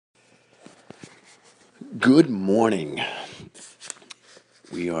Good morning.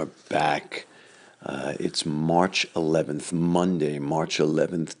 We are back. It's March 11th, Monday, March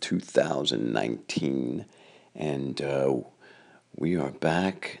 11th, 2019. And we are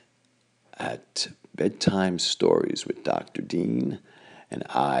back at Bedtime Stories with Dr. Dean. And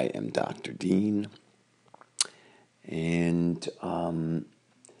I am Dr. Dean. And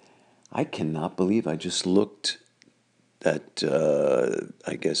I cannot believe I just looked at,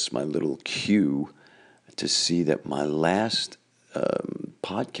 I guess, my little cue to see that my last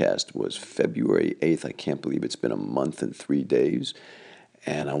podcast was February 8th. I can't believe it's been a month and 3 days.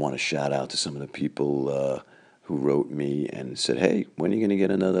 And I want to shout out to some of the people who wrote me and said, hey, when are you going to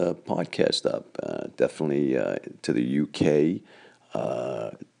get another podcast up? Definitely to the UK.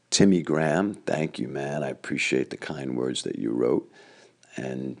 Timmy Graham, thank you, man. I appreciate the kind words that you wrote.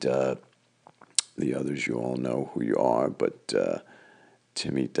 And the others, you all know who you are. But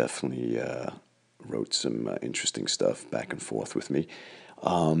Timmy definitely wrote some interesting stuff back and forth with me.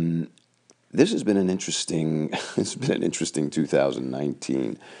 This has been an interesting. It's been an interesting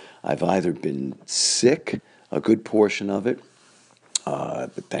 2019. I've either been sick a good portion of it,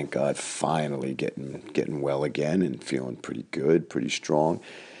 but thank God, finally getting well again and feeling pretty good, pretty strong.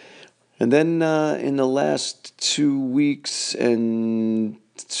 And then in the last 2 weeks and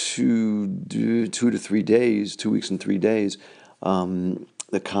 2 to 3 days, 2 weeks and 3 days,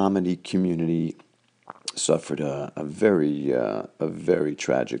 the comedy community suffered a very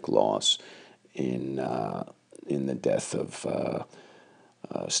tragic loss in the death of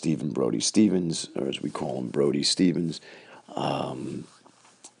Stephen Brody Stevens, or as we call him, Brody Stevens, on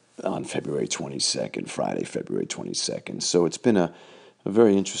February 22nd, Friday, February 22nd. So it's been a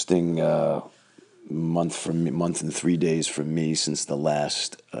very interesting month and 3 days for me since the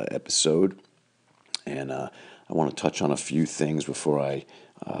last episode, and I want to touch on a few things before I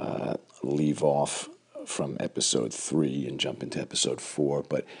leave off from episode 3 and jump into episode 4,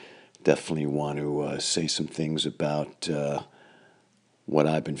 but definitely want to say some things about what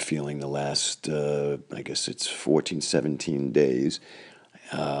I've been feeling the last, I guess it's 14, 17 days.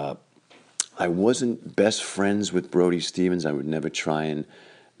 I wasn't best friends with Brody Stevens. I would never try and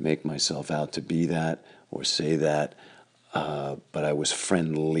make myself out to be that or say that, but I was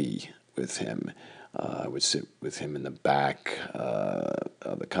friendly with him. I would sit with him in the back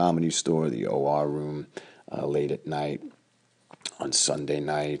of the Comedy Store, the OR room, late at night on Sunday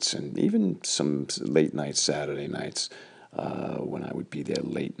nights, and even some late night Saturday nights when I would be there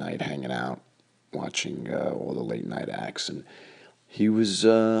late night hanging out, watching all the late night acts. And he was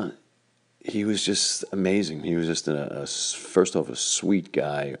just amazing. He was just first off a sweet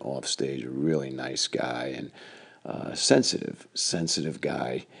guy off stage, a really nice guy, and sensitive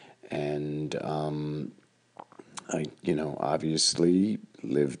guy. And I, obviously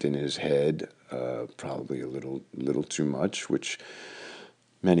lived in his head, probably a little too much, which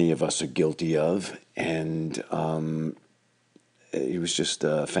many of us are guilty of. And he was just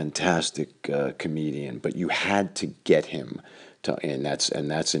a fantastic comedian. But you had to get him to, and that's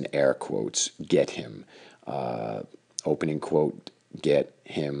in air quotes, get him. Opening quote, get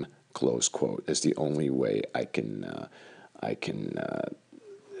him. Close quote. That's the only way I can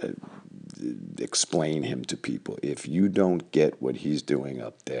explain him to people. If you don't get what he's doing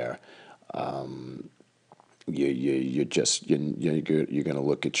up there, you're going to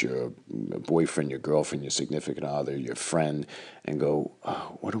look at your boyfriend, your girlfriend, your significant other, your friend, and go,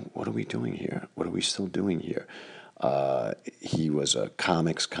 oh, what are we doing here? What are we still doing here? He was a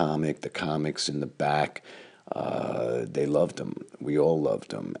comics comic. The comics in the back, they loved him. We all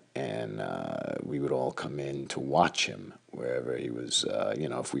loved him, and we would all come in to watch him wherever he was.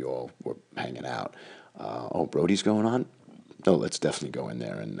 If we all were hanging out. Oh, Brody's going on? No, let's definitely go in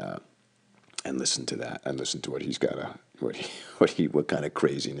there and listen to that, and listen to what he's got what kind of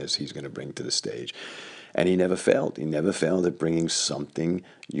craziness he's going to bring to the stage. And he never failed. He never failed at bringing something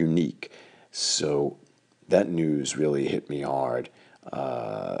unique. So that news really hit me hard,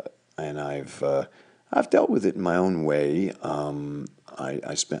 and I've dealt with it in my own way.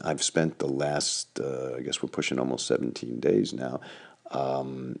 I've spent the last, I guess we're pushing almost 17 days now,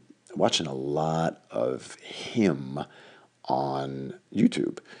 watching a lot of him on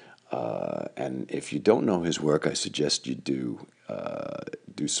YouTube. And if you don't know his work, I suggest you do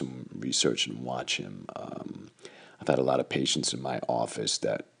some research and watch him. I've had a lot of patients in my office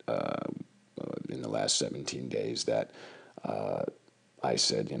that in the last 17 days that I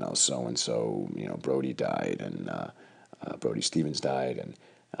said, so and so, Brody died, and Brody Stevens died, and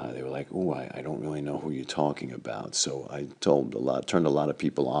they were like, "Oh, I don't really know who you're talking about." So I turned a lot of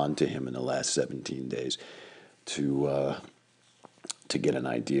people on to him in the last 17 days to to get an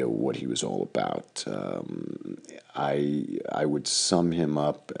idea of what he was all about. I would sum him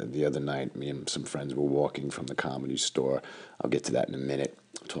up the other night. Me and some friends were walking from the Comedy Store. I'll get to that in a minute.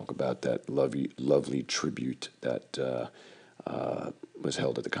 I'll talk about that lovely tribute that was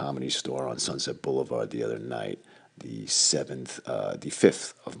held at the Comedy Store on Sunset Boulevard the other night, the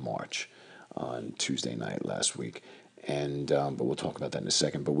 5th of March, on Tuesday night last week. And but we'll talk about that in a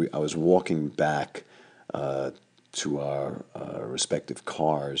second. But I was walking back to our respective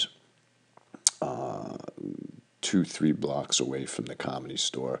cars, 2-3 blocks away from the Comedy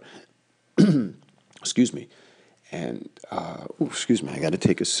Store. Excuse me. And excuse me, I got to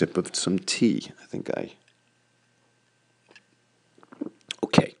take a sip of some tea. I think I.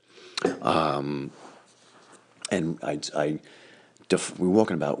 Okay. And we were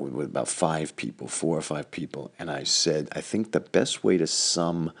walking about with about 5 people, 4 or 5 people, and I said, I think the best way to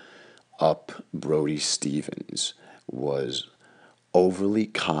sum up Brody Stevens was overly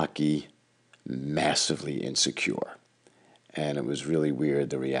cocky, massively insecure. And it was really weird,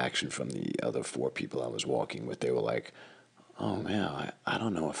 the reaction from the other 4 people I was walking with. They were like, oh man, I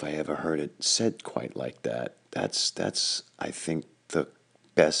don't know if I ever heard it said quite like that. That's I think, the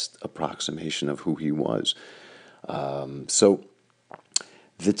best approximation of who he was. So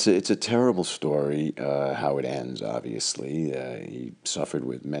it's a terrible story, how it ends, obviously. He suffered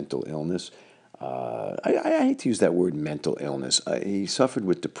with mental illness. I hate to use that word, mental illness. He suffered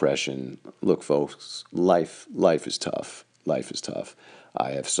with depression. Look, folks, life is tough. Life is tough.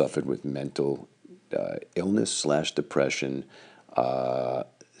 I have suffered with mental illness/depression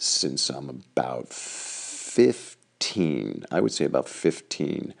since I'm about 15. I would say about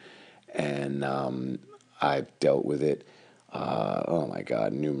 15. And I've dealt with it, oh my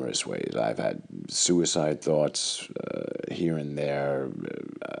God, numerous ways. I've had suicide thoughts here and there.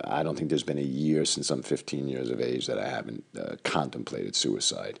 I don't think there's been a year since I'm 15 years of age that I haven't contemplated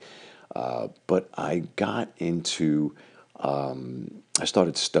suicide. But I got into, I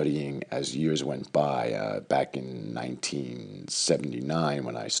started studying as years went by. Back in 1979,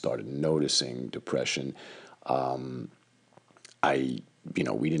 when I started noticing depression,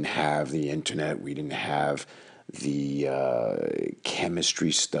 we didn't have the internet. We didn't have the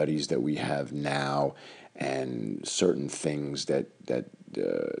chemistry studies that we have now, and certain things that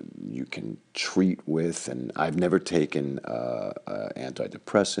you can treat with. And I've never taken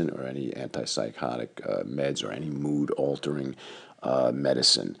antidepressant or any antipsychotic meds or any mood-altering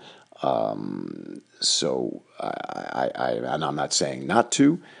medicine. So and I'm not saying not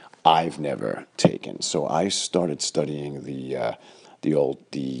to. I've never taken. So I started studying the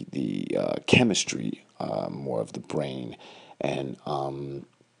chemistry, more of the brain, and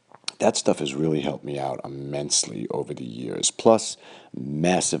that stuff has really helped me out immensely over the years. Plus,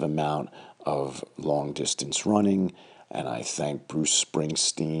 massive amount of long distance running, and I thank Bruce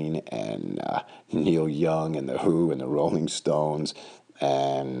Springsteen and Neil Young and the Who and the Rolling Stones,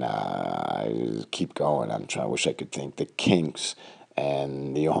 and I keep going. I wish I could think the Kinks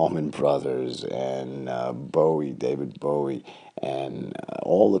and the Allman Brothers and David Bowie, and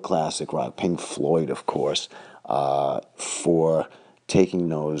all the classic rock, Pink Floyd, of course, for taking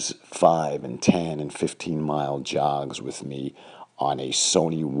those 5 and 10 and 15-mile jogs with me on a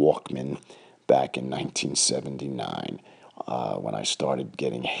Sony Walkman back in 1979, when I started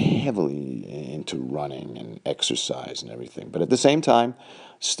getting heavily into running and exercise and everything. But at the same time,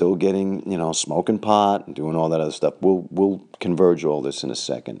 still getting, smoking pot and doing all that other stuff. We'll converge all this in a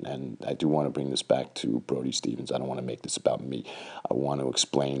second, and I do want to bring this back to Brody Stevens. I don't want to make this about me. I want to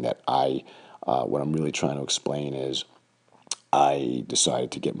explain that what I'm really trying to explain is I decided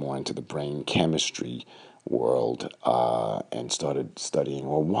to get more into the brain chemistry world and started studying,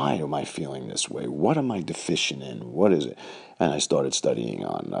 well, why am I feeling this way? What am I deficient in? What is it? And I started studying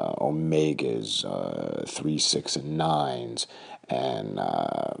on omegas, 3, 6, and 9s, and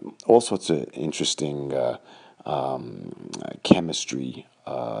all sorts of interesting chemistry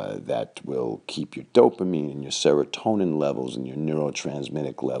that will keep your dopamine and your serotonin levels and your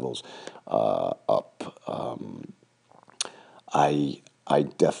neurotransmitter levels up. I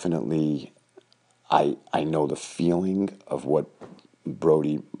definitely, I know the feeling of what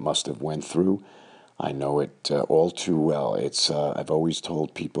Brody must have went through. I know it all too well. I've always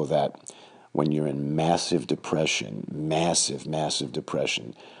told people that when you're in massive depression, massive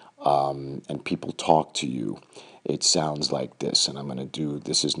depression, and people talk to you, it sounds like this. And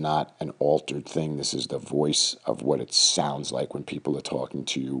this is not an altered thing. This is the voice of what it sounds like when people are talking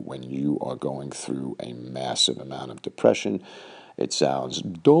to you when you are going through a massive amount of depression. It sounds,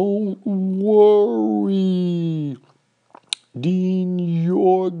 don't worry. Dean,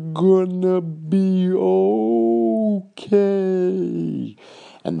 you're gonna be okay.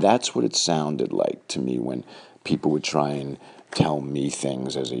 And that's what it sounded like to me when people would try and tell me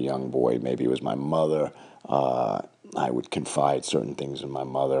things as a young boy. Maybe it was my mother. I would confide certain things in my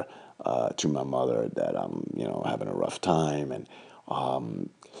mother, to my mother, that I'm, having a rough time. And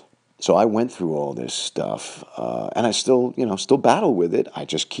so I went through all this stuff, and I still battle with it. I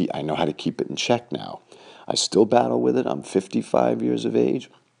know how to keep it in check now. I still battle with it. I'm 55 years of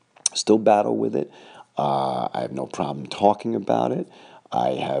age, still battle with it. I have no problem talking about it.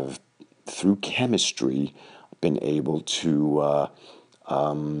 I have, through chemistry, been able to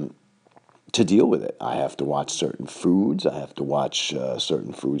deal with it. I have to watch certain foods. I have to watch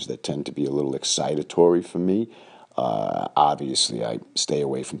certain foods that tend to be a little excitatory for me. Obviously, I stay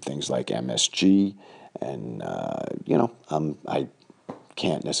away from things like MSG, and I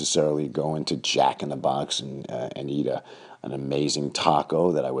can't necessarily go into Jack in the Box and eat an amazing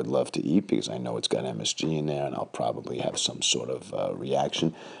taco that I would love to eat, because I know it's got MSG in there, and I'll probably have some sort of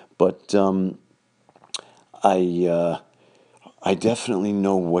reaction. But I definitely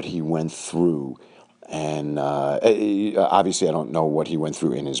know what he went through, and obviously I don't know what he went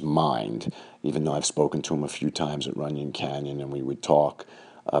through in his mind, even though I've spoken to him a few times at Runyon Canyon, and we would talk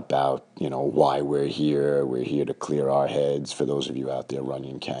about, why we're here. We're here to clear our heads. For those of you out there,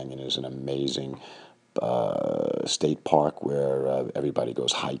 Runyon Canyon is an amazing state park where everybody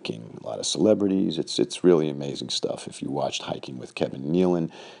goes hiking. A lot of celebrities. It's really amazing stuff. If you watched Hiking with Kevin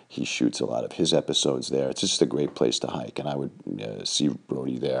Nealon, he shoots a lot of his episodes there. It's just a great place to hike, and I would see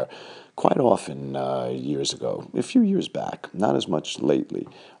Brody there quite often years ago, a few years back, not as much lately,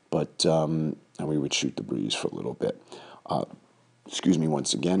 but and we would shoot the breeze for a little bit. Excuse me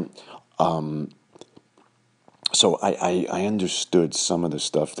once again. So I understood some of the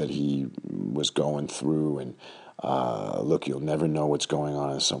stuff that he was going through, and look, you'll never know what's going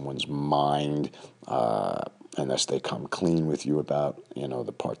on in someone's mind unless they come clean with you about,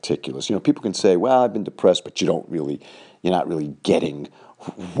 the particulars. People can say, well, I've been depressed, but you're not really getting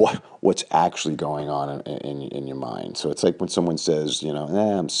what's actually going on in your mind. So it's like when someone says,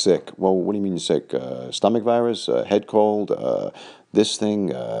 I'm sick. Well, what do you mean you're sick? Stomach virus, head cold, this thing,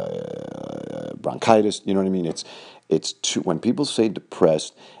 bronchitis. You know what I mean? It's too, when people say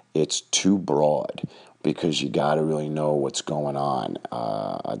depressed, it's too broad, because you got to really know what's going on.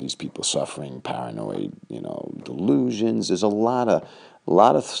 Are these people suffering paranoid, delusions? There's a lot of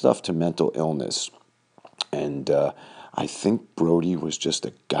stuff to mental illness, and I think Brody was just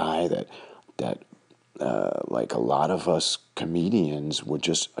a guy that like a lot of us comedians are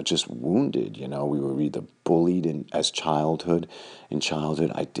just wounded. We were either bullied in childhood. In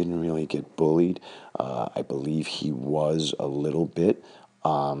childhood, I didn't really get bullied. I believe he was a little bit,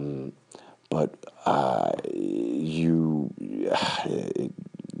 but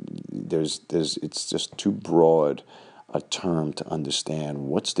it's just too broad a term to understand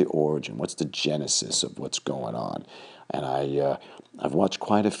what's the origin, what's the genesis of what's going on. And I've watched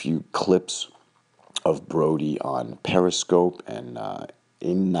quite a few clips of Brody on Periscope and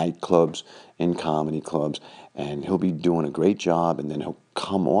in nightclubs, in comedy clubs, and he'll be doing a great job, and then he'll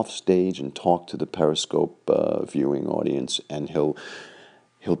come off stage and talk to the Periscope viewing audience, and he'll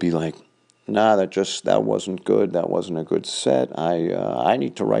be like, nah, that wasn't good. That wasn't a good set. I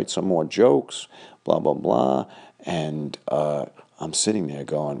need to write some more jokes, blah, blah, blah. And I'm sitting there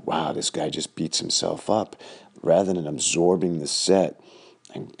going, wow, this guy just beats himself up. Rather than absorbing the set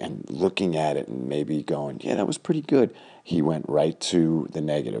and looking at it and maybe going, yeah, that was pretty good, he went right to the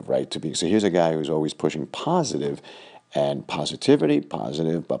negative, right to being. So here's a guy who's always pushing positive and positivity,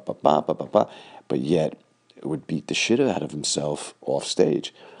 positive, but yet it would beat the shit out of himself off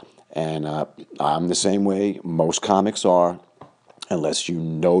stage. And I'm the same way. Most comics are, unless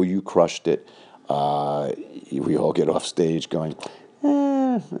you crushed it. We all get off stage going,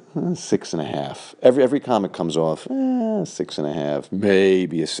 6.5. Every comic comes off 6.5,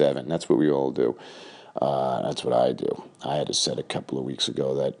 maybe a 7. That's what we all do. That's what I do. I had a set a couple of weeks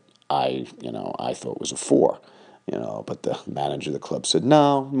ago that I thought was a 4. But the manager of the club said,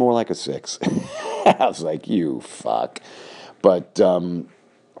 no, more like a 6. I was like, you fuck. But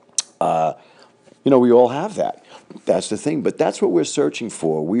we all have that. That's the thing. But that's what we're searching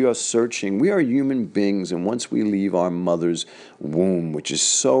for. We are human beings, and once we leave our mother's womb, which is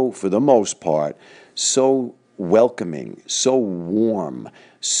so, for the most part, so welcoming, so warm,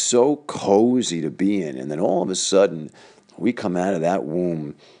 so cozy to be in, and then all of a sudden, we come out of that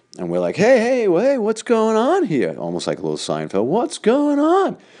womb, and we're like, hey, what's going on here? Almost like a little Seinfeld. What's going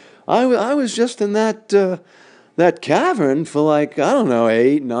on? I was just in that cavern for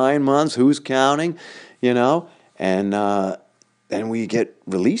 8, 9 months. Who's counting? And then we get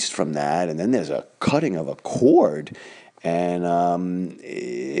released from that, and then there's a cutting of a cord, and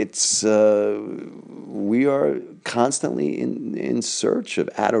we are constantly in search of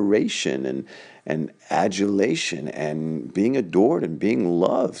adoration and adulation and being adored and being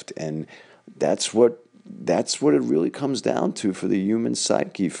loved, and that's what it really comes down to for the human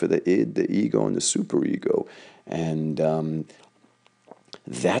psyche, for the id, the ego, and the superego, and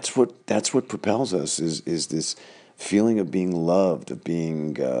that's what propels us is this feeling of being loved, of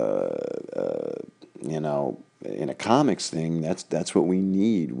being in a comics thing. That's what we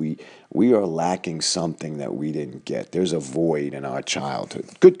need. We are lacking something that we didn't get. There's a void in our childhood.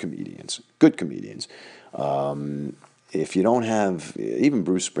 Good comedians. If you don't have, even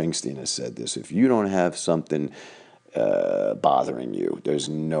Bruce Springsteen has said this, if you don't have something bothering you, there's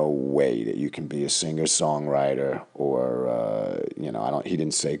no way that you can be a singer-songwriter or, he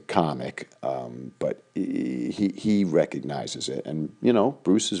didn't say comic, but he recognizes it. And,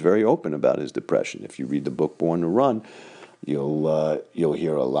 Bruce is very open about his depression. If you read the book Born to Run, you'll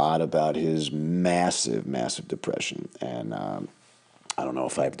hear a lot about his massive, massive depression. And I don't know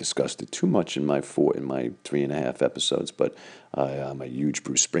if I've discussed it too much in my 3.5 episodes, but I'm a huge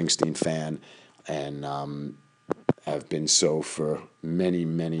Bruce Springsteen fan, and have been so for many,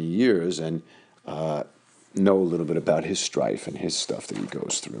 many years, and know a little bit about his strife and his stuff that he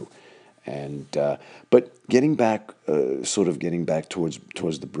goes through. And but getting back towards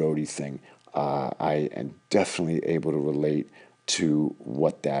the Brody thing, I am definitely able to relate to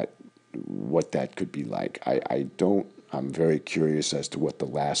what that could be like. I'm very curious as to what the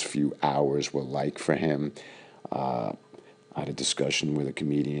last few hours were like for him. I had a discussion with a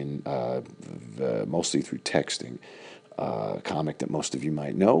comedian, mostly through texting, a comic that most of you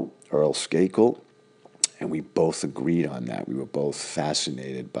might know, Earl Skakel, and we both agreed on that. We were both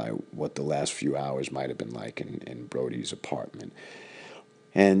fascinated by what the last few hours might have been like in Brody's apartment.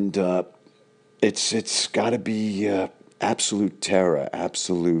 And it's got to be absolute terror,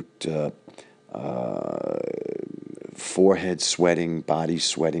 absolute forehead sweating, body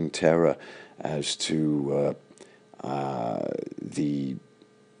sweating terror as to the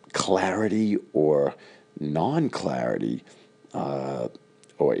clarity or non-clarity or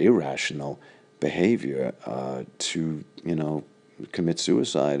irrational behavior to commit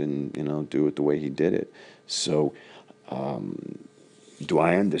suicide and do it the way he did it. So do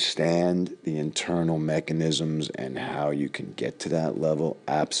I understand the internal mechanisms and how you can get to that level?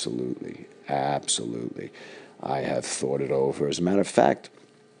 Absolutely. I have thought it over. As a matter of fact,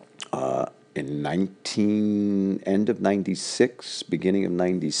 in end of 96, beginning of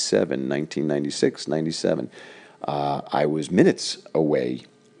 97, 1996, 97, I was minutes away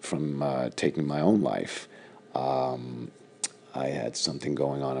from taking my own life. I had something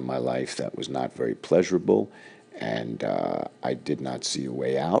going on in my life that was not very pleasurable, and I did not see a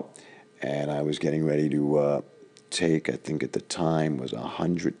way out. And I was getting ready to take, I think at the time was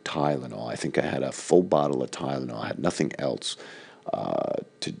 100 Tylenol. I think I had a full bottle of Tylenol. I had nothing else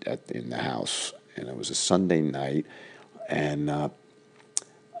in the house, and it was a Sunday night, and I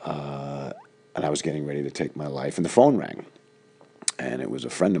was getting ready to take my life, and the phone rang, and it was a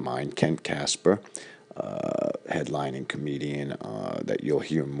friend of mine, Kent Casper, headlining comedian that you'll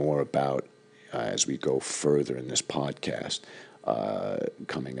hear more about as we go further in this podcast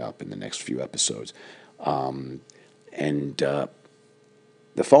coming up in the next few episodes. And the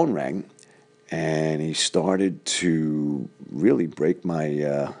phone rang, and he started to really break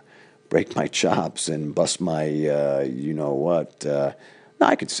my chops and bust my no,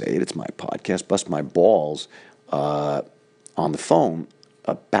 I could say it. It's my podcast. Bust my balls on the phone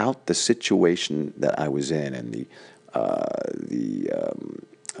about the situation that I was in and the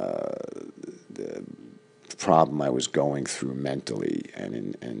problem I was going through mentally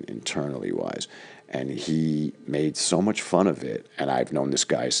and internally wise. And he made so much fun of it, and I've known this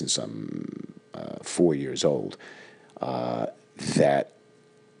guy since I'm 4 years old, that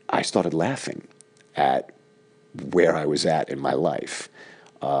I started laughing at where I was at in my life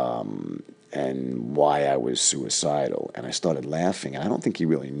and why I was suicidal. And I started laughing, and I don't think he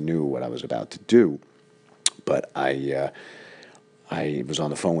really knew what I was about to do, but I was on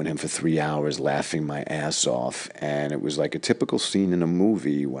the phone with him for 3 hours laughing my ass off, and it was like a typical scene in a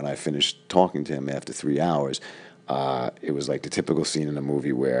movie. When I finished talking to him after 3 hours, it was like the typical scene in a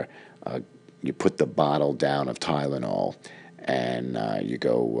movie where you put the bottle down of Tylenol and you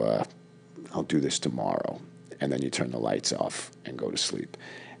go, I'll do this tomorrow, and then you turn the lights off and go to sleep.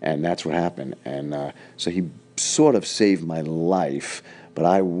 And that's what happened. And so he sort of saved my life, but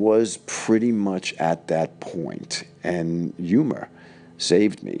I was pretty much at that point. And humor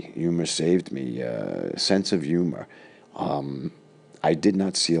saved me. Sense of humor. I did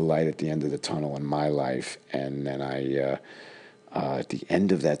not see a light at the end of the tunnel in my life. And then at the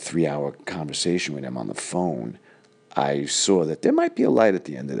end of that 3-hour conversation with him on the phone, I saw that there might be a light at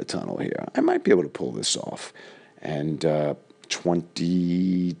the end of the tunnel here. I might be able to pull this off. And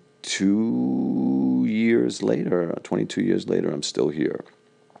 22 years later, I'm still here.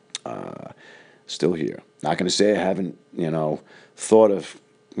 Still here. Not going to say I haven't, thought of,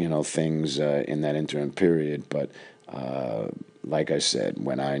 things in that interim period, but like I said,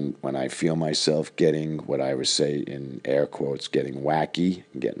 when I feel myself getting what I would say in air quotes, getting wacky,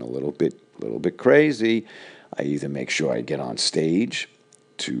 getting a little bit crazy, I either make sure I get on stage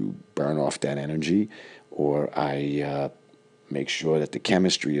to burn off that energy, or I make sure that the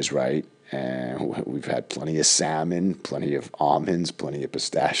chemistry is right. And we've had plenty of salmon, plenty of almonds, plenty of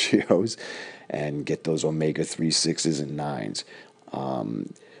pistachios, and get those omega-3, 6s, and 9s.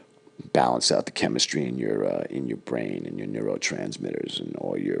 Balance out the chemistry in your brain and your neurotransmitters and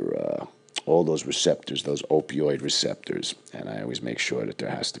all those receptors, those opioid receptors. And I always make sure that there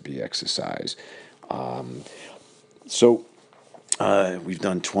has to be exercise. So we've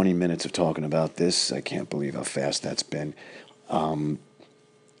done 20 minutes of talking about this. I can't believe how fast that's been.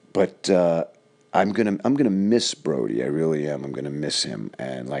 But I'm gonna miss Brody. I really am. I'm gonna miss him.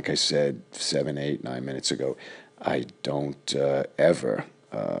 And like I said 7, 8, 9 minutes ago, I don't ever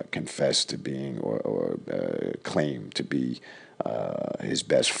confess to being or claim to be his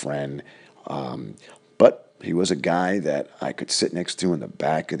best friend. But he was a guy that I could sit next to in the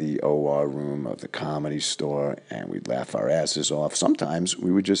back of the OR room of the Comedy Store, and we'd laugh our asses off. Sometimes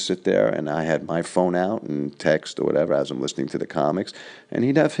we would just sit there, and I had my phone out and text or whatever as I'm listening to the comics, and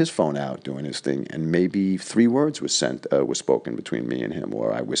he'd have his phone out doing his thing, and maybe 3 words were spoken between me and him,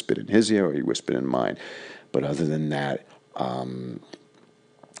 or I whispered in his ear, or he whispered in mine. But other than that,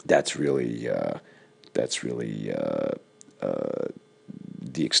 that's really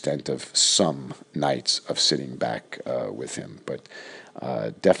the extent of some nights of sitting back with him. But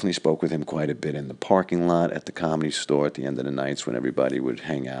definitely spoke with him quite a bit in the parking lot at the Comedy Store at the end of the nights when everybody would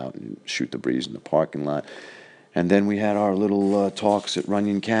hang out and shoot the breeze in the parking lot. And then we had our little talks at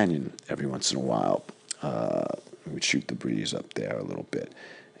Runyon Canyon every once in a while. We would shoot the breeze up there a little bit.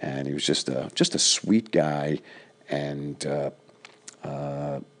 And he was just a sweet guy. And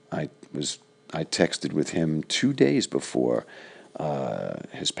I texted with him 2 days before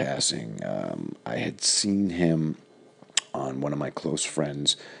his passing. I had seen him on one of my close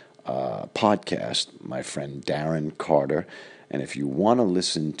friends' podcast, my friend Darren Carter. And if you want to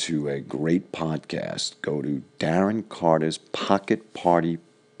listen to a great podcast, go to Darren Carter's Pocket Party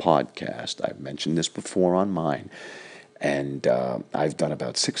podcast. I've mentioned this before on mine. And I've done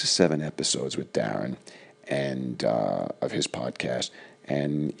about 6 or 7 episodes with Darren and of his podcast.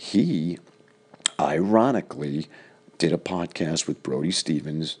 And he, ironically, did a podcast with Brody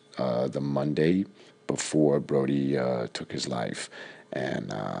Stevens the Monday before Brody took his life.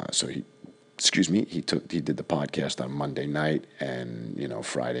 And so he did the podcast on Monday night, and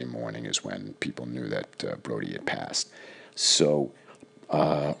Friday morning is when people knew that Brody had passed. So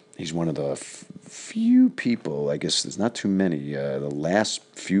he's one of the few people, I guess there's not too many, the last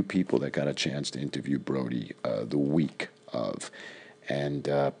few people that got a chance to interview Brody the week of. And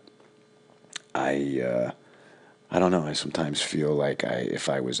I don't know. I sometimes feel like if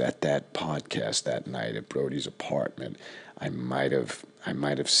I was at that podcast that night at Brody's apartment, I might have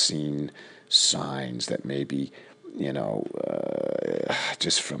seen signs that maybe,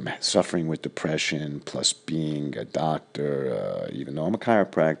 just from suffering with depression, plus being a doctor, even though I'm a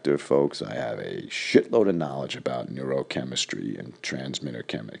chiropractor, folks, I have a shitload of knowledge about neurochemistry and transmitter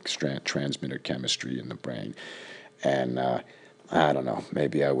chemistry in the brain, and I don't know,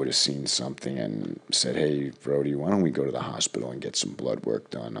 maybe I would have seen something and said, hey, Brody, why don't we go to the hospital and get some blood work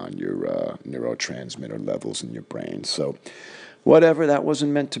done on your neurotransmitter levels in your brain. So whatever, that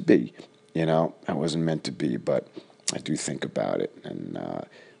wasn't meant to be. That wasn't meant to be, but I do think about it. And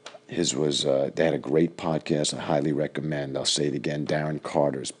his was, they had a great podcast. I highly recommend. I'll say it again, Darren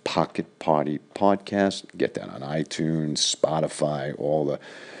Carter's Pocket Party podcast. Get that on iTunes, Spotify,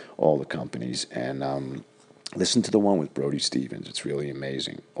 all the companies. And listen to the one with Brody Stevens. It's really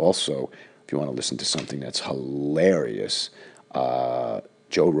amazing. Also, if you want to listen to something that's hilarious,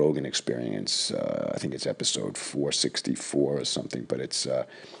 Joe Rogan Experience. I think it's episode 464 or something, but it's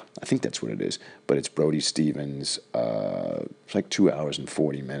I think that's what it is. But it's Brody Stevens. It's like 2 hours and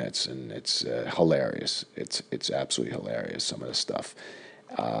 40 minutes, and it's hilarious. It's absolutely hilarious. Some of the stuff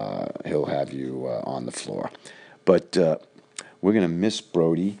he'll have you on the floor. But we're gonna miss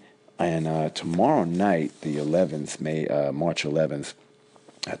Brody. And tomorrow night, the 11th, March 11th,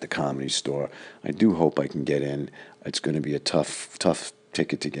 at the Comedy Store. I do hope I can get in. It's going to be a tough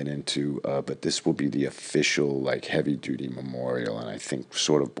ticket to get into, but this will be the official, like, heavy-duty memorial, and I think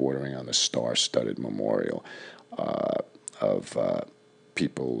sort of bordering on the star-studded memorial of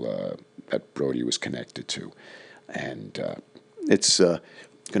people that Brody was connected to. And it's going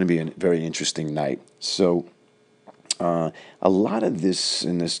to be a very interesting night. So a lot of this,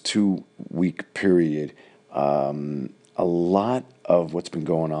 in this 2-week period, a lot of what's been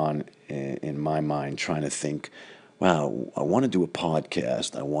going on in my mind, trying to think, wow, I want to do a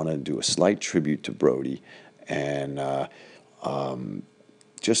podcast. I want to do a slight tribute to Brody, and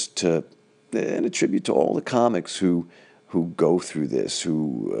just to, and a tribute to all the comics who go through this,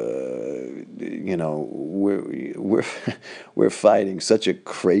 who we're we're fighting such a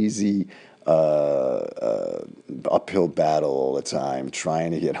crazy uphill battle all the time,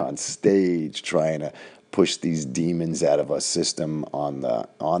 trying to get on stage, trying to push these demons out of our system on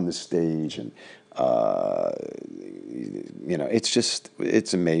the stage, and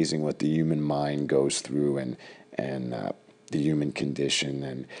it's amazing what the human mind goes through, and the human condition,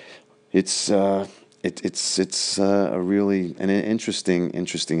 and it's a really an interesting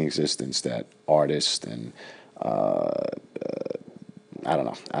existence, that artist, and I don't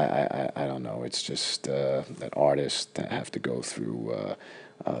know. I don't know. It's just that artists that have to go through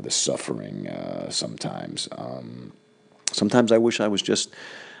the suffering sometimes. Sometimes I wish I was just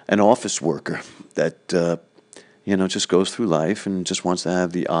an office worker that just goes through life and just wants to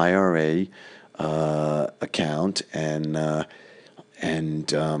have the IRA account, and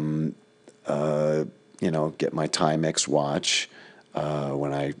get my Timex watch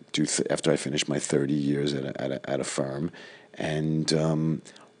when I do after I finish my 30 years at a firm, and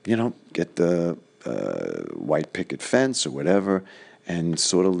get the white picket fence or whatever, and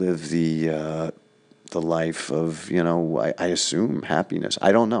sort of live the life of, I assume, happiness.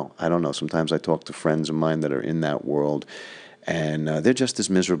 I don't know. Sometimes I talk to friends of mine that are in that world, and they're just as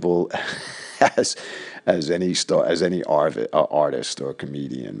miserable as any artist or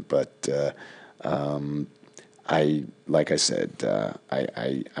comedian. But like I said,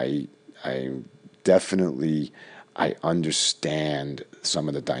 I definitely, I understand some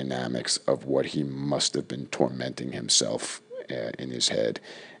of the dynamics of what he must have been tormenting himself in his head,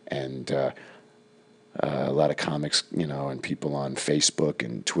 and a lot of comics, and people on Facebook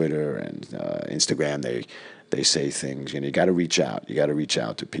and Twitter and Instagram, they say things. You got to reach out. You got to reach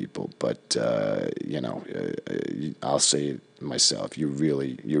out to people. But I'll say it myself. You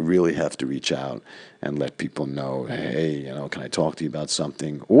really have to reach out and let people know. Hey, can I talk to you about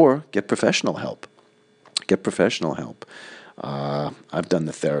something? Or get professional help. I've done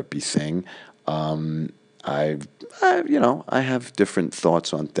the therapy thing. I have different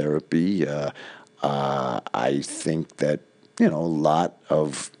thoughts on therapy. I think that, a lot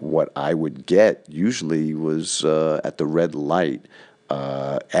of what I would get usually was at the red light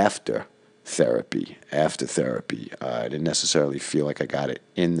after therapy. I didn't necessarily feel like I got it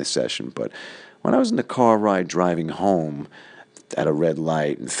in the session, but when I was in the car ride driving home at a red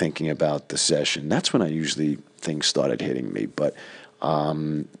light and thinking about the session, that's when things started hitting me. But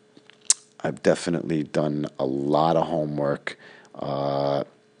I've definitely done a lot of homework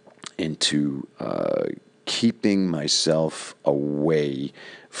into keeping myself away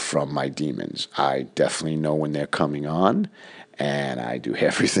from my demons. I definitely know when they're coming on, and I do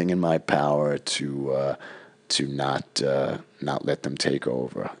everything in my power to not let them take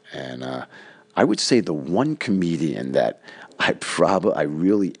over. And I would say the one comedian that I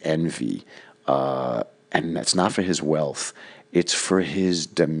really envy, and that's not for his wealth, it's for his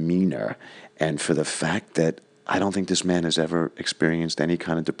demeanor, and for the fact that I don't think this man has ever experienced any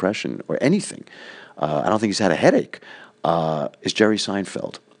kind of depression or anything. I don't think he's had a headache. Is Jerry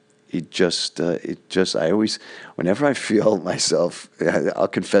Seinfeld. I always, whenever I feel myself, I'll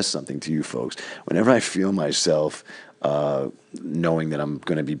confess something to you folks. Whenever I feel myself knowing that I'm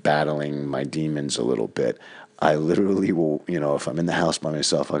going to be battling my demons a little bit, I literally will, if I'm in the house by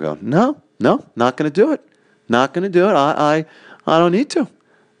myself, I'll go, no, not going to do it. Not going to do it. I don't need to.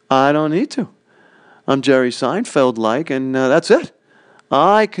 I'm Jerry Seinfeld-like, and that's it.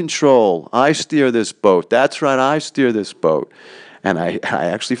 I steer this boat. That's right, I steer this boat. And I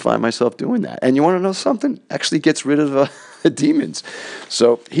actually find myself doing that. And you want to know something? Actually gets rid of the demons.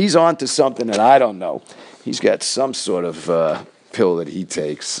 So he's on to something that I don't know. He's got some sort of pill that he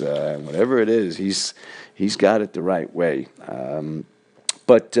takes. Whatever it is, he's got it the right way.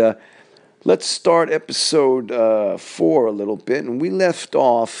 But let's start episode 4 a little bit. And we left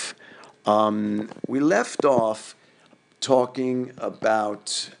off talking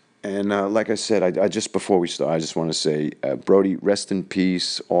about And like I said, I just before we start, I just want to say, Brody, rest in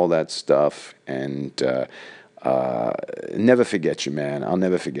peace, all that stuff, and uh, never forget you, man. I'll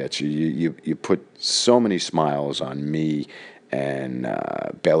never forget you. You put so many smiles on me, and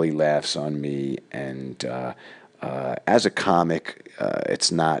belly laughs on me, and as a comic,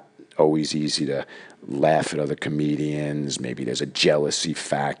 it's not always easy to laugh at other comedians. Maybe there's a jealousy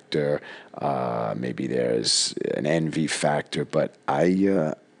factor. Maybe there's an envy factor. But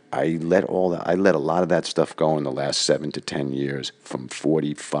I let I let a lot of that stuff go in the last 7 to 10 years, from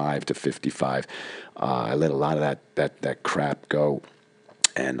 45 to 55. I let a lot of that crap go,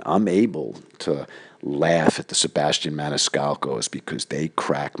 and I'm able to laugh at the Sebastian Maniscalcos because they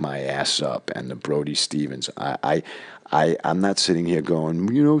crack my ass up, and the Brody Stevens. I'm not sitting here going,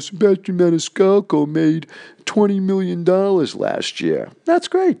 Sebastian Maniscalco made $20 million last year. That's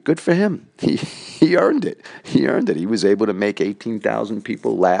great, good for him. He earned it. He earned it. He was able to make 18,000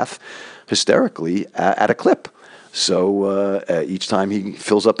 people laugh hysterically at a clip. So each time he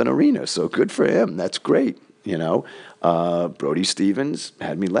fills up an arena. So good for him. That's great. Brody Stevens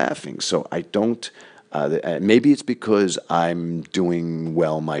had me laughing. So I don't. Maybe it's because I'm doing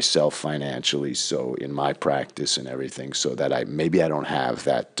well myself financially, so in my practice and everything, so that I don't have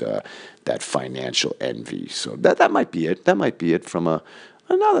that financial envy. So that might be it. That might be it from a.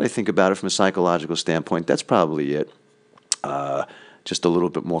 Now that I think about it from a psychological standpoint, that's probably it. Just a little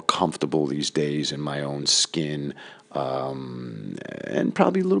bit more comfortable these days in my own skin, and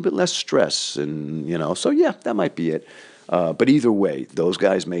probably a little bit less stress, and so yeah, that might be it. But either way, those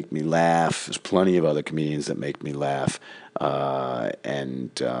guys make me laugh. There's plenty of other comedians that make me laugh, that's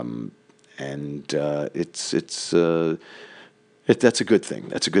a good thing.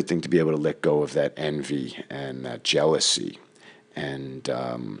 That's a good thing to be able to let go of that envy and that jealousy. And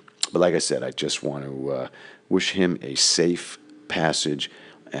but like I said, I just want to wish him a safe passage,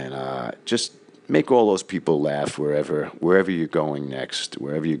 and just make all those people laugh wherever you're going next.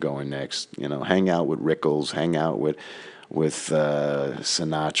 Wherever you're going next, hang out with Rickles, hang out with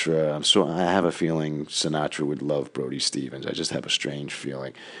Sinatra. I have a feeling Sinatra would love Brody Stevens. I just have a strange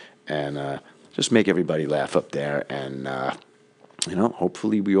feeling, and just make everybody laugh up there, and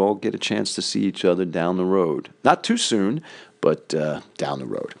hopefully we all get a chance to see each other down the road. Not too soon, but down the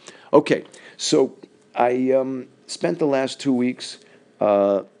road. Okay, so I spent the last 2 weeks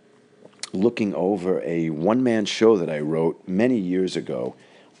looking over a one-man show that I wrote many years ago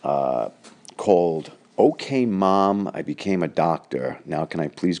called "Okay, Mom, I Became a Doctor. Now Can I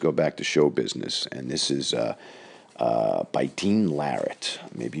Please Go Back to Show Business?" And this is by Dean Larratt.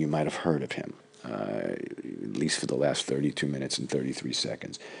 Maybe you might have heard of him, at least for the last 32 minutes and 33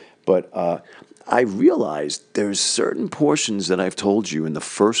 seconds. But I realized there's certain portions that I've told you in the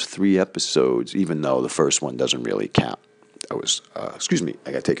first 3 episodes, even though the first one doesn't really count. Excuse me,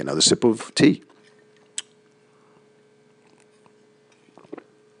 I got to take another sip of tea.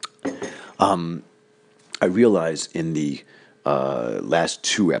 I realized in the last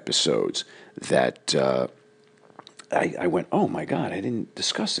 2 episodes that I went, oh my God, I didn't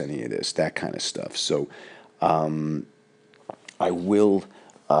discuss any of this, that kind of stuff. So I will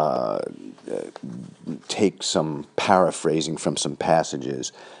take some paraphrasing from some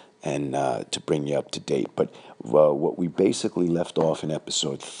passages and to bring you up to date. But what we basically left off in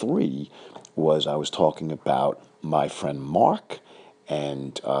episode 3 was I was talking about my friend Mark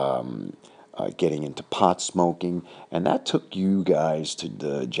and getting into pot smoking, and that took you guys to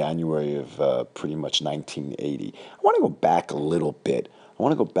the January of pretty much 1980. I want to go back a little bit. I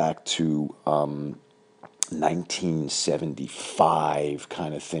want to go back to 1975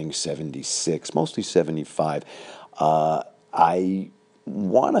 kind of thing, 76, mostly 75. I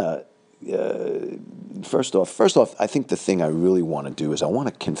want to first off, I think the thing I really want to do is I want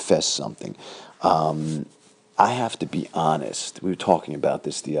to confess something. I have to be honest. We were talking about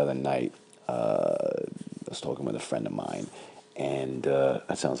this the other night. I was talking with a friend of mine, and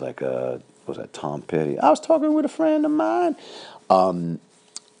that sounds like was that Tom Petty? I was talking with a friend of mine.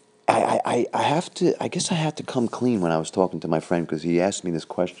 I have to. I guess I had to come clean when I was talking to my friend, because he asked me this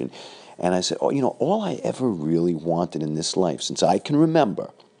question, and I said, "Oh, all I ever really wanted in this life, since I can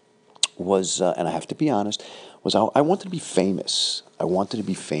remember, was, and I have to be honest, was I wanted to be famous. I wanted to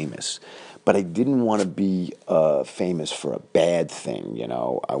be famous, but I didn't want to be famous for a bad thing.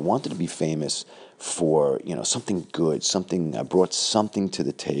 I wanted to be famous for something good, something. I brought something to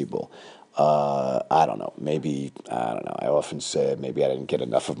the table." I don't know. Maybe, I don't know. I often said maybe I didn't get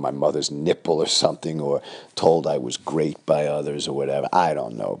enough of my mother's nipple or something, or told I was great by others or whatever. I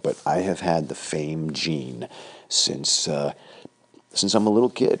don't know. But I have had the fame gene since I'm a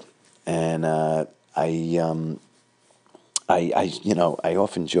little kid. And I I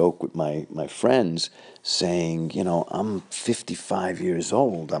often joke with my friends saying, I'm 55 years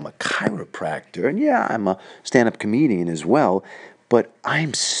old. I'm a chiropractor, and yeah, I'm a stand-up comedian as well. But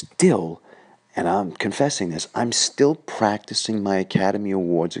I'm still, and I'm confessing this, I'm still practicing my Academy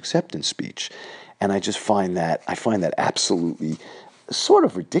Awards acceptance speech, and I find that absolutely sort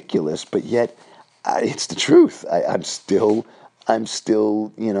of ridiculous, but yet it's the truth. I'm still,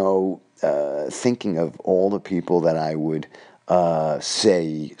 thinking of all the people that I would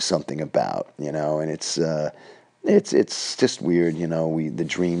say something about, and it's just weird, the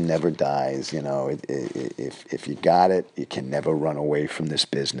dream never dies, if you got it, you can never run away from this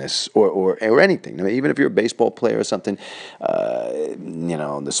business or anything. I mean, even if you're a baseball player or something,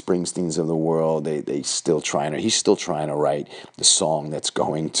 the Springsteens of the world, he's still trying to write the song that's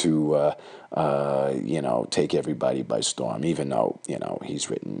going to take everybody by storm, even though, he's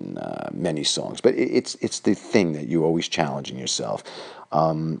written many songs. But it's the thing that you're always challenging yourself.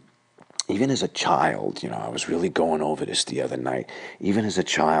 Even as a child, I was really going over this the other night. Even as a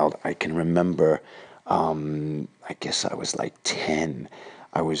child, I can remember, I guess I was like 10.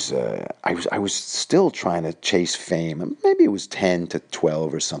 I was still trying to chase fame. Maybe it was 10 to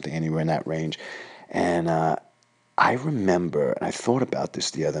 12 or something, anywhere in that range. And I remember, and I thought about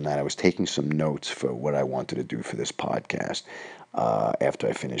this the other night. I was taking some notes for what I wanted to do for this podcast after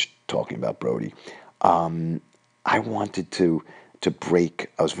I finished talking about Brody. I wanted to break.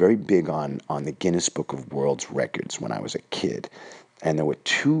 I was very big on the Guinness Book of World Records when I was a kid, and there were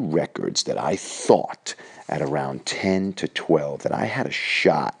two records that I thought at around 10 to 12 that I had a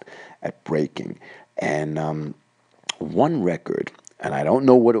shot at breaking, and one record, and I don't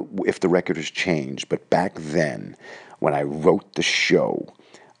know if the record has changed, but back then, when I wrote the show,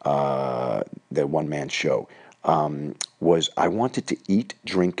 the one-man show, was I wanted to eat,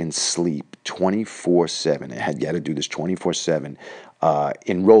 drink, and sleep 24/7. You had to do this 24/7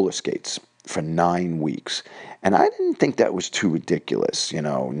 in roller skates for 9 weeks. And I didn't think that was too ridiculous,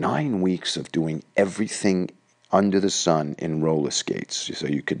 9 weeks of doing everything under the sun in roller skates. So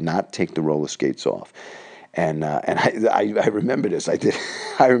you could not take the roller skates off. And I remember this.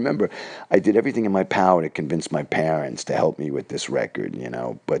 I remember I did everything in my power to convince my parents to help me with this record,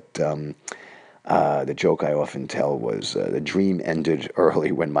 But the joke I often tell was the dream ended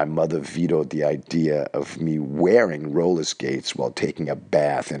early when my mother vetoed the idea of me wearing roller skates while taking a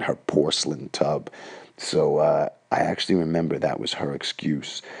bath in her porcelain tub. So I actually remember that was her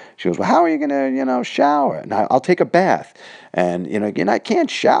excuse. She goes, "Well, how are you gonna, shower?" And I'll take a bath. And again, I can't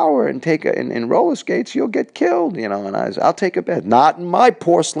shower and in roller skates. You'll get killed, And I'll take a bath, not in my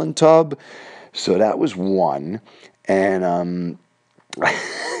porcelain tub. So that was one, and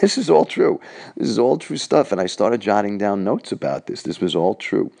this is all true. This is all true stuff, and I started jotting down notes about this. This was all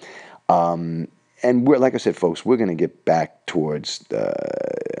true. And like I said, folks, we're going to get back towards.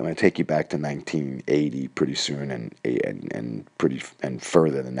 I'm going to take you back to 1980 pretty soon, and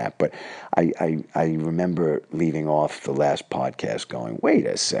further than that. But I remember leaving off the last podcast going, wait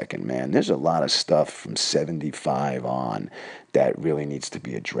a second, man. There's a lot of stuff from 75 on that really needs to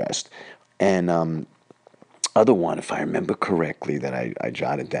be addressed. And other one, if I remember correctly, that I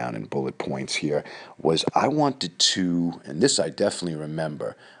jotted down in bullet points here was I wanted to, and this I definitely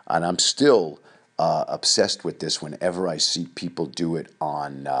remember, and I'm still obsessed with this whenever I see people do it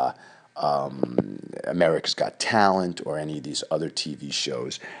on America's Got Talent or any of these other TV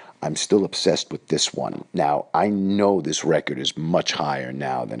shows. I'm still obsessed with this one. Now, I know this record is much higher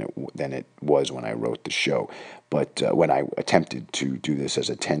now than it was when I wrote the show, but when I attempted to do this as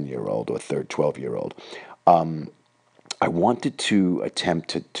a 10-year-old or 12-year-old. I wanted to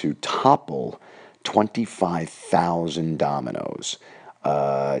attempt to topple 25,000 dominoes.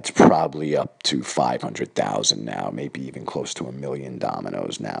 It's probably up to 500,000 now, maybe even close to 1,000,000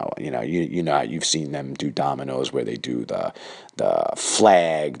 dominoes now. You've seen them do dominoes where they do the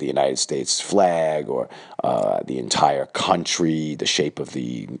flag, the United States flag, or the entire country. The shape of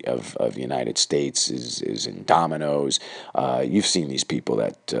the United States is in dominoes. You've seen these people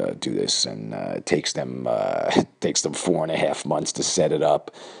that do this, and it takes them 4.5 months to set it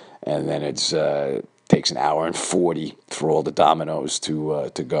up, and then it's takes an hour and 40 for all the dominoes to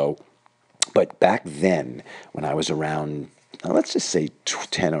go. But back then, when I was around, let's just say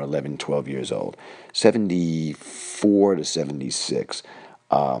 10 or 11, 12 years old, 74 to 76,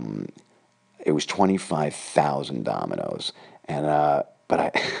 it was 25,000 dominoes. And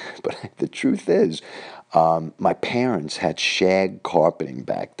but the truth is, my parents had shag carpeting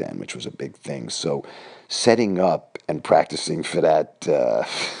back then, which was a big thing. So setting up and practicing for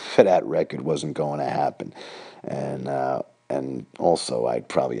that record wasn't going to happen. And and also I'd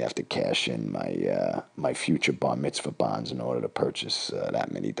probably have to cash in my future bar mitzvah bonds in order to purchase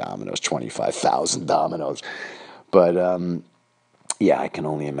that many dominoes, 25,000 dominoes. But yeah, I can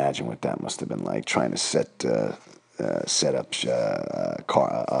only imagine what that must have been like trying to set up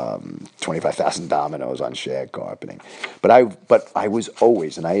 25,000 dominoes on shag carpeting. But I was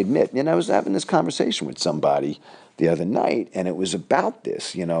always, and I admit, and I was having this conversation with somebody the other night, and it was about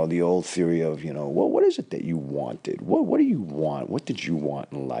this, the old theory of, well, what is it that you wanted? What do you want? What did you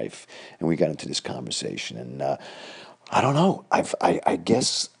want in life? And we got into this conversation, and I don't know. I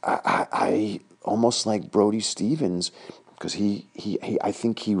guess I almost like Brody Stevens, because I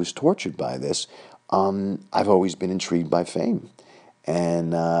think he was tortured by this. I've always been intrigued by fame,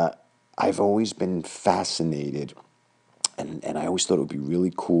 and I've always been fascinated, and I always thought it would be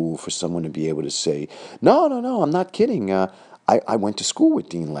really cool for someone to be able to say, no, I'm not kidding. I went to school with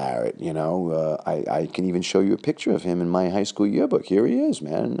Dean Larratt. I can even show you a picture of him in my high school yearbook. Here he is,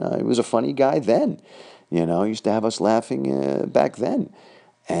 man. He was a funny guy then. He used to have us laughing back then.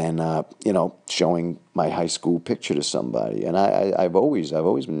 And showing my high school picture to somebody, and I've always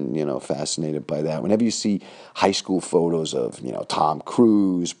been fascinated by that. Whenever you see high school photos of Tom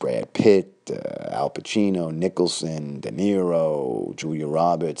Cruise, Brad Pitt, Al Pacino, Nicholson, De Niro, Julia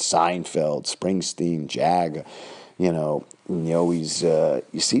Roberts, Seinfeld, Springsteen, Jagger, you always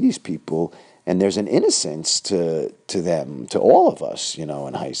you see these people, and there's an innocence to them, to all of us, in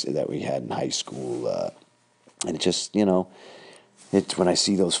that we had in high school, and it just It's when I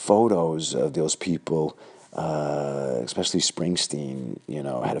see those photos of those people, especially Springsteen,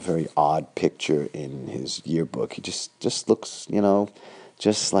 had a very odd picture in his yearbook. He just looks,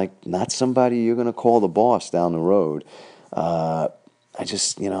 just like not somebody you're going to call the boss down the road. I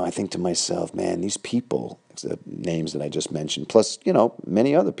think to myself, man, these people, the names that I just mentioned, plus,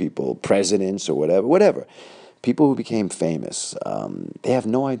 many other people, presidents or whatever, people who became famous, they have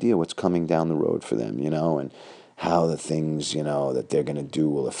no idea what's coming down the road for them, and how the things, that they're going to do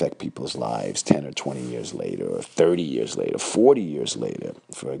will affect people's lives 10 or 20 years later, or 30 years later, 40 years later.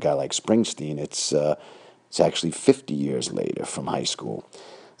 For a guy like Springsteen, it's actually 50 years later from high school.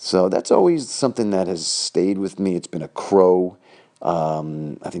 So that's always something that has stayed with me. It's been a crow.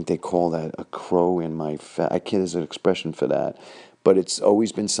 I think they call that a crow in my I can't, there's an expression for that. But it's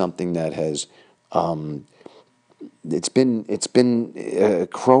always been something that has... It's been a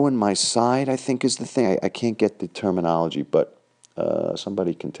crow in my side, I think, is the thing. I can't get the terminology, but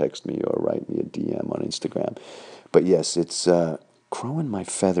somebody can text me or write me a DM on Instagram. But yes, it's crow in my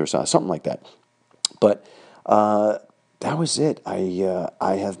feathers, something like that. But that was it. I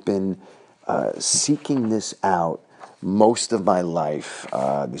have been seeking this out most of my life.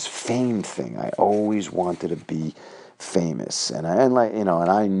 This fame thing. I always wanted to be famous, and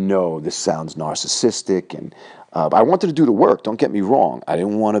I know this sounds narcissistic, and I wanted to do the work. Don't get me wrong. I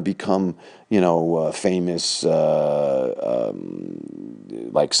didn't want to become, famous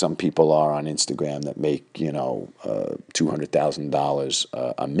like some people are on Instagram that make,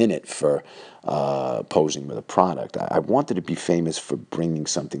 $200,000 a minute for posing with a product. I wanted to be famous for bringing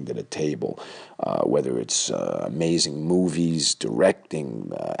something to the table, whether it's amazing movies,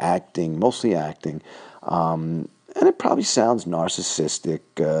 directing, acting, mostly acting. And it probably sounds narcissistic,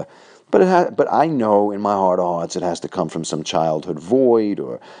 but I know in my heart of hearts it has to come from some childhood void,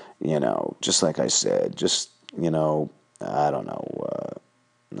 or, just like I said, I don't know.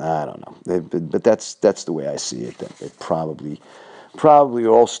 But that's the way I see it. That it probably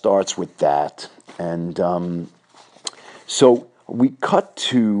all starts with that. And so we cut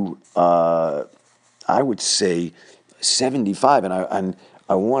to, I would say, 75, and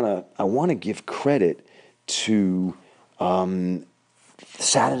I wanna give credit to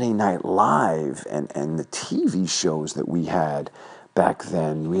Saturday Night Live and the TV shows that we had back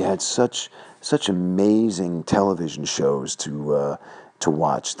then. We had such amazing television shows to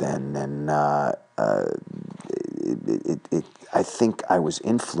watch then, and I think I was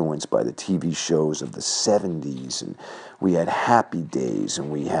influenced by the TV shows of the 70s, and we had Happy Days, and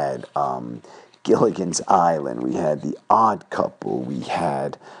we had Gilligan's Island, we had The Odd Couple, we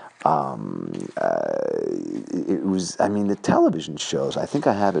had the television shows. I think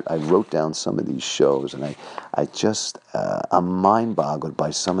I have it. I wrote down some of these shows, and I'm mind boggled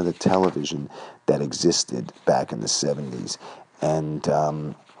by some of the television that existed back in the 70s. And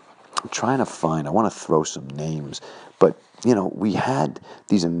I'm trying to find, I want to throw some names, but, we had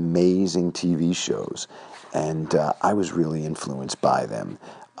these amazing TV shows, and I was really influenced by them.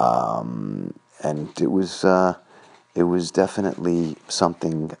 And it was definitely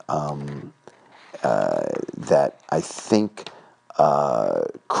something that I think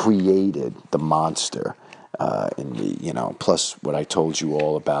created the monster in the, plus what I told you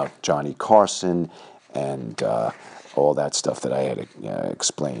all about Johnny Carson and all that stuff that I had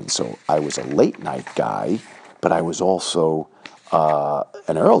explained. So I was a late night guy, but I was also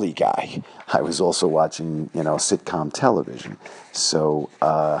an early guy. I was also watching, sitcom television. So,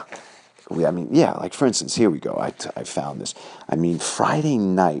 like for instance, here we go. I found this. Friday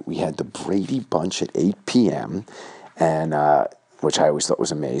night we had the Brady Bunch at 8 p.m. and which I always thought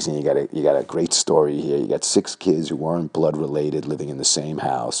was amazing. You got a great story here. You got 6 kids who weren't blood related living in the same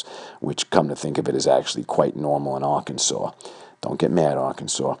house, which, come to think of it, is actually quite normal in Arkansas. Don't get mad,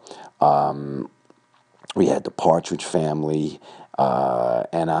 Arkansas. We had the Partridge Family, I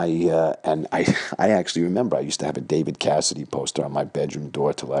actually remember I used to have a David Cassidy poster on my bedroom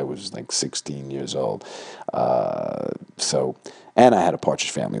door till I was like 16 years old. And I had a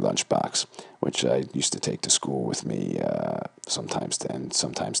Partridge Family lunchbox, which I used to take to school with me sometimes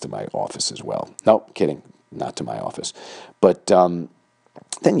to my office as well. No, kidding, not to my office, but.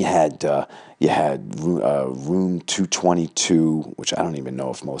 Then you had Room 222, which I don't even know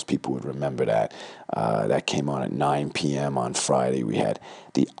if most people would remember that. That came on at 9 p.m. on Friday. We had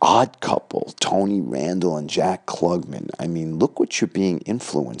The Odd Couple, Tony Randall and Jack Klugman. Look what you're being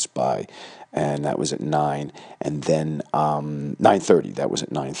influenced by. And that was at 9. And then 9:30. That was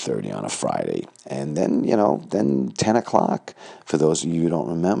at 9:30 on a Friday. And then, then 10 o'clock. For those of you who don't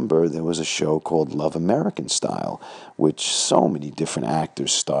remember, there was a show called Love American Style, which so many different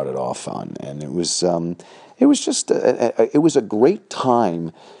actors started off on. And it was just, it was a great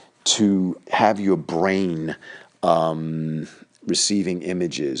time to have your brain receiving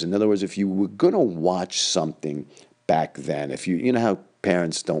images. In other words, if you were going to watch something back then, if you know how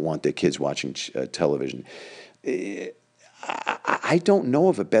parents don't want their kids watching television, I don't know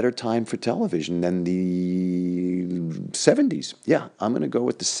of a better time for television than the 70s. Yeah, I'm going to go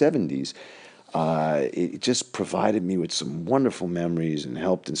with the 70s. It just provided me with some wonderful memories and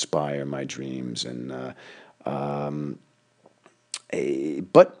helped inspire my dreams.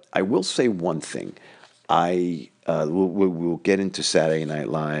 But I will say one thing. We'll get into Saturday Night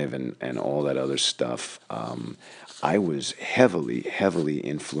Live and all that other stuff. I was heavily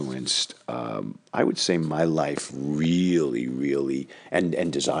influenced. I would say my life really,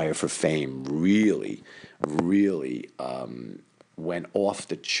 and desire for fame really went off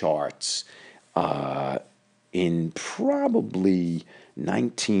the charts in probably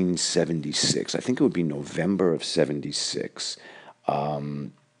 1976. I think it would be November of 76.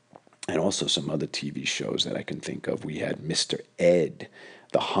 And also some other TV shows that I can think of. We had Mr. Ed,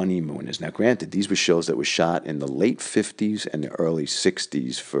 The Honeymooners. Now, granted, these were shows that were shot in the late 50s and the early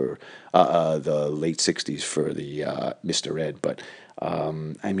 60s for the late 60s for the Mr. Ed. But,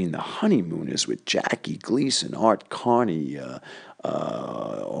 The Honeymooners with Jackie Gleason, Art Carney,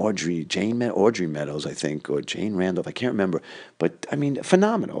 Audrey Meadows, I think, or Jane Randolph. I can't remember. But,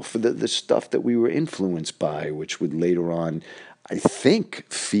 phenomenal for the stuff that we were influenced by, which would later on, I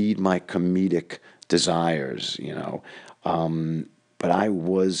think, feed my comedic desires, But I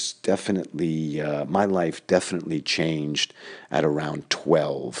was definitely, my life definitely changed at around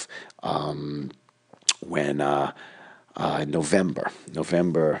 12 when November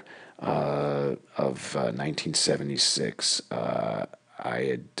of 1976.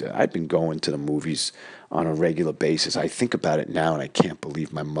 I'd been going to the movies on a regular basis. I think about it now, and I can't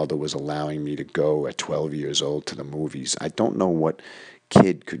believe my mother was allowing me to go at 12 years old to the movies. I don't know what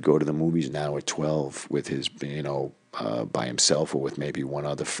kid could go to the movies now at 12 with his, by himself or with maybe one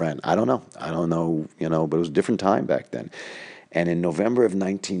other friend. I don't know, but it was a different time back then. And in November of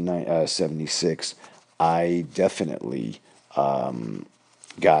 1976, I definitely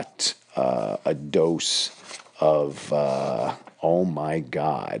got a dose of, oh my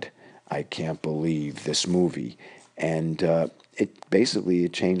God, I can't believe this movie. And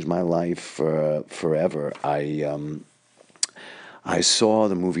it changed my life forever. I saw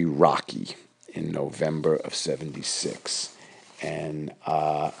the movie Rocky in November of 76, and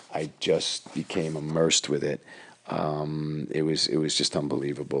I just became immersed with it. It was just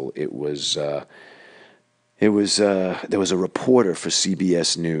unbelievable. There was a reporter for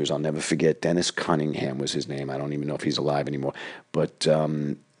CBS News. I'll never forget. Dennis Cunningham was his name. I don't even know if he's alive anymore. But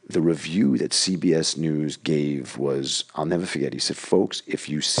the review that CBS News gave was, I'll never forget. He said, "Folks, if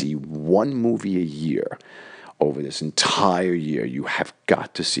you see one movie a year over this entire year, you have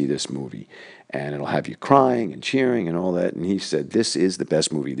got to see this movie. And it'll have you crying and cheering and all that." And he said, "This is the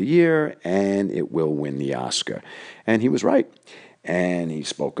best movie of the year, and it will win the Oscar." And he was right. And he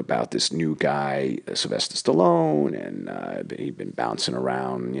spoke about this new guy, Sylvester Stallone, and he'd been bouncing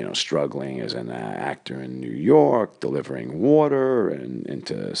around, struggling as an actor in New York, delivering water and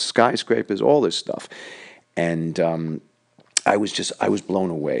into skyscrapers, all this stuff. And I was blown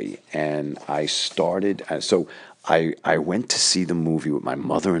away, and I started. So I went to see the movie with my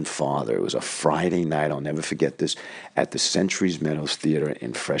mother and father. It was a Friday night. I'll never forget this, at the Centuries Meadows Theater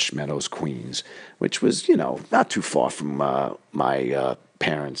in Fresh Meadows, Queens, which was, not too far from my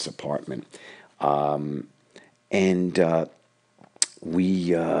parents' apartment. And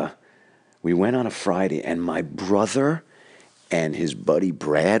we went on a Friday, and my brother and his buddy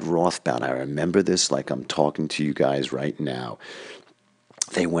Brad Rothbaum, I remember this like I'm talking to you guys right now.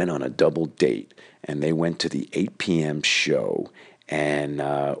 They went on a double date, and they went to the 8 p.m. show, and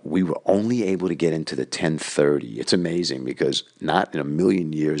we were only able to get into the 10:30. It's amazing, because not in a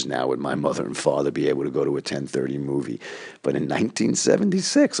million years now would my mother and father be able to go to a 10:30 movie. But in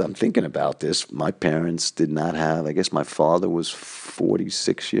 1976, I'm thinking about this, my parents did not have, I guess my father was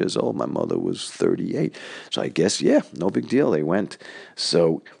 46 years old, my mother was 38. So I guess, yeah, no big deal, they went.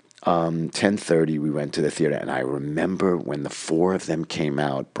 So 10:30 we went to the theater, and I remember when the four of them came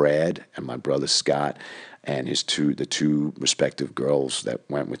out, Brad and my brother Scott and the two respective girls that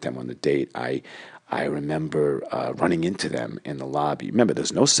went with them on the date. I remember running into them in the lobby. Remember,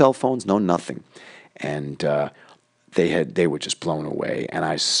 there's no cell phones, no nothing, and they were just blown away. And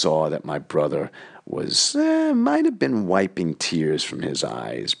I saw that my brother was might have been wiping tears from his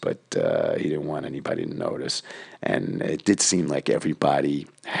eyes, but he didn't want anybody to notice. And it did seem like everybody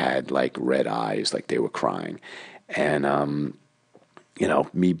had like red eyes, like they were crying. And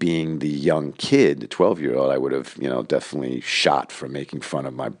me being the young kid, the 12-year-old, I would have, definitely shot for making fun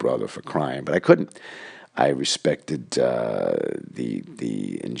of my brother for crying, but I couldn't. I respected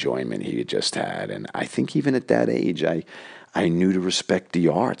the enjoyment he had just had, and I think even at that age, I knew to respect the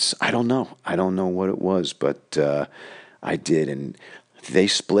arts. I don't know what it was, but I did, and they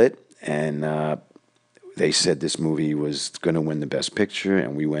split, and they said this movie was going to win the Best Picture,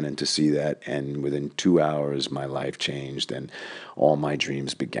 and we went in to see that, and within 2 hours, my life changed, and all my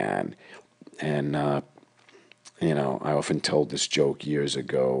dreams began. And I often told this joke years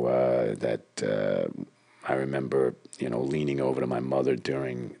ago that I remember, leaning over to my mother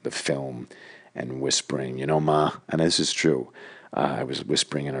during the film and whispering, Ma, and this is true. I was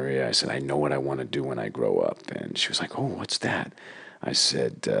whispering in her ear. I said, I know what I want to do when I grow up. And she was like, oh, what's that? I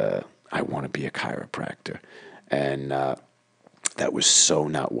said, I want to be a chiropractor. And that was so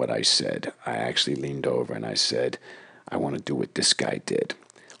not what I said. I actually leaned over and I said, I want to do what this guy did.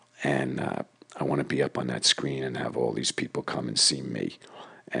 And I want to be up on that screen and have all these people come and see me.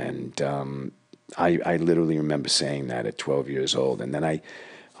 And I literally remember saying that at 12 years old. And then I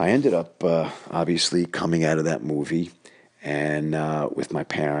ended up obviously coming out of that movie and with my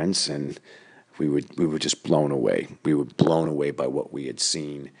parents, and we were just blown away. We were blown away by what we had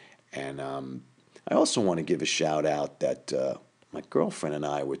seen. And I also want to give a shout out that my girlfriend and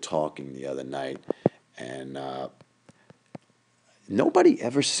I were talking the other night, and nobody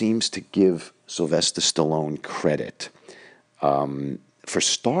ever seems to give Sylvester Stallone credit for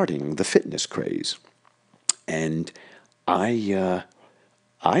starting the fitness craze. And I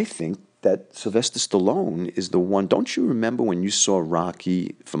think that Sylvester Stallone is the one. Don't you remember when you saw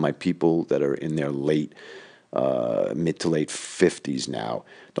Rocky, for my people that are in their mid to late 50s now,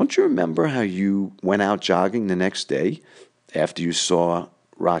 don't you remember how you went out jogging the next day after you saw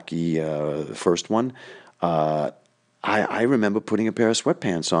Rocky, the first one? I remember putting a pair of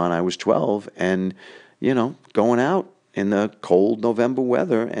sweatpants on. I was 12 and, going out in the cold November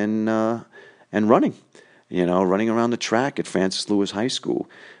weather and running, running around the track at Francis Lewis High School.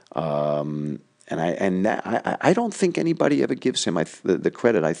 I don't think anybody ever gives him the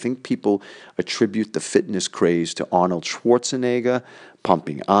credit. I think people attribute the fitness craze to Arnold Schwarzenegger,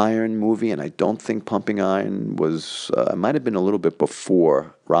 Pumping Iron movie, and I don't think Pumping Iron was, it might have been a little bit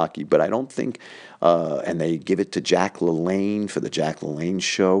before Rocky, but I don't think, and they give it to Jack LaLanne for the Jack LaLanne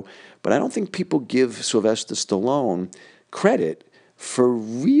show, but I don't think people give Sylvester Stallone credit for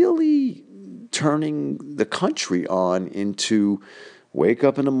really turning the country on into wake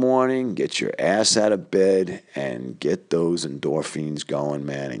up in the morning, get your ass out of bed, and get those endorphins going,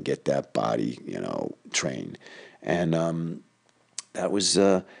 man, and get that body, trained. And that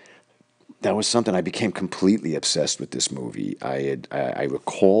was something. I became completely obsessed with this movie. I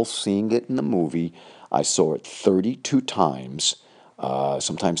recall seeing it in the movie. I saw it 32 times,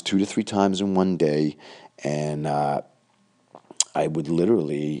 sometimes 2 to 3 times in one day, and I would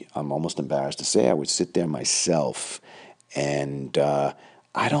literally, I'm almost embarrassed to say, I would sit there myself. And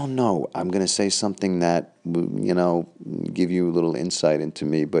I don't know. I'm going to say something that, give you a little insight into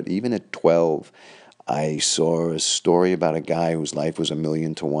me. But even at 12, I saw a story about a guy whose life was a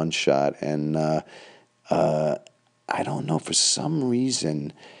 1,000,000 to 1 shot. And I don't know, for some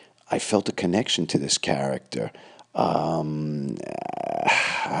reason, I felt a connection to this character. Um,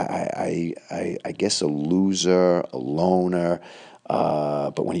 I guess a loser, a loner.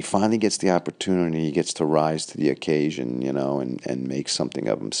 But when he finally gets the opportunity, he gets to rise to the occasion, and make something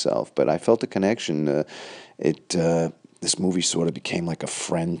of himself. But I felt a connection. This movie sort of became like a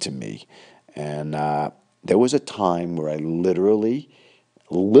friend to me, and there was a time where I literally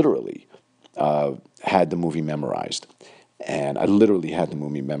had the movie memorized. And I literally had the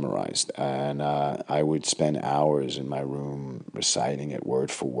movie memorized. And I would spend hours in my room reciting it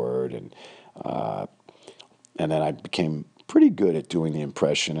word for word. And then I became pretty good at doing the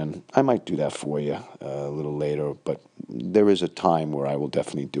impression. And I might do that for you a little later. But there is a time where I will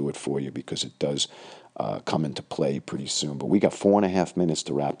definitely do it for you because it does come into play pretty soon. But we got 4.5 minutes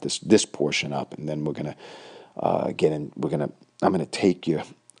to wrap this portion up. And then we're going to get in. I'm going to take you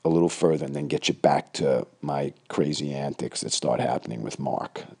a little further and then get you back to my crazy antics that start happening with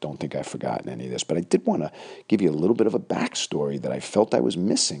Mark. Don't think I've forgotten any of this, but I did want to give you a little bit of a backstory that I felt I was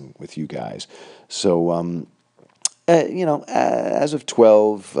missing with you guys. So, as of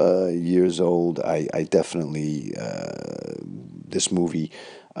 12 years old, I definitely, this movie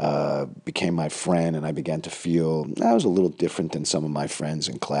became my friend, and I began to feel I was a little different than some of my friends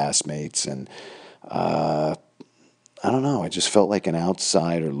and classmates, and I don't know. I just felt like an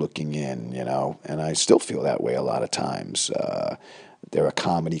outsider looking in, and I still feel that way a lot of times. There are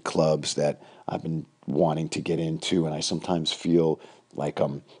comedy clubs that I've been wanting to get into, and I sometimes feel like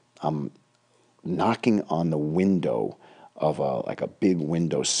I'm knocking on the window of like a big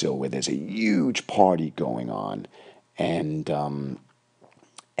windowsill where there's a huge party going on, and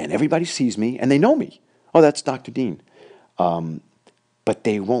everybody sees me and they know me. Oh, that's Dr. Dean, but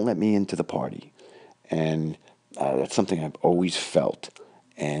they won't let me into the party, and that's something I've always felt,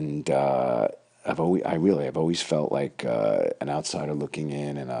 and I've always felt like an outsider looking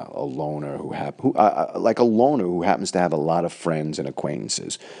in, and a loner like a loner who happens to have a lot of friends and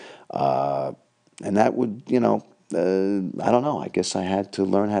acquaintances, and that would, I don't know. I guess I had to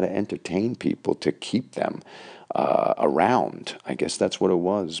learn how to entertain people to keep them around. I guess that's what it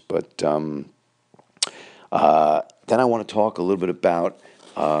was, but. Then I want to talk a little bit about.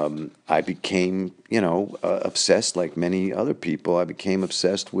 I became, obsessed like many other people. I became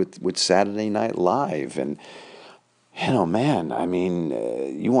obsessed with Saturday Night Live, and man, I mean,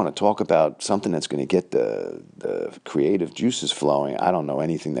 you want to talk about something that's going to get the creative juices flowing. I don't know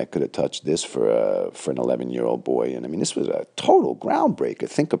anything that could have touched this for an 11-year-old boy, and I mean, this was a total groundbreaker.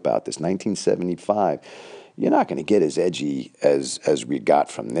 Think about this, 1975. You're not going to get as edgy as we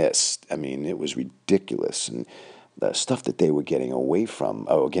got from this. I mean, it was ridiculous, and the stuff that they were getting away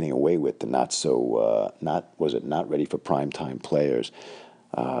with, the not ready for primetime players.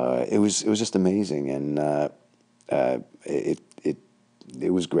 It was just amazing, and it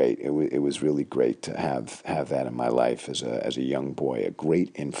was great. It was really great to have that in my life as a young boy, a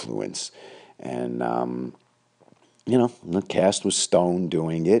great influence, and. The cast was Stone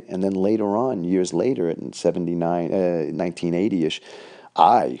doing it, and then later on, years later, in 79, 1980-ish,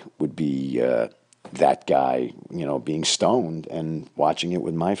 I would be that guy, being stoned and watching it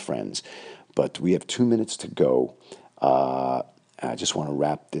with my friends. But we have 2 minutes to go. I just want to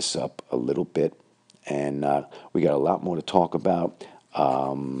wrap this up a little bit, and we got a lot more to talk about.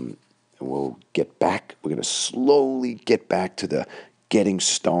 We'll get back. We're going to slowly get back to the getting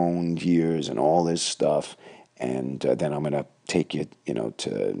stoned years and all this stuff. And then I'm going to take you, to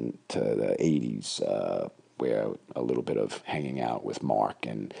the 80s, where a little bit of hanging out with Mark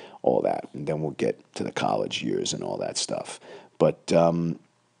and all that. And then we'll get to the college years and all that stuff. But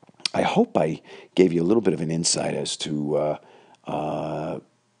I hope I gave you a little bit of an insight as to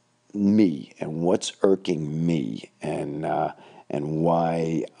me and what's irking me, and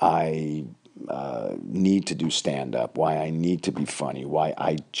why I need to do stand up, why I need to be funny, why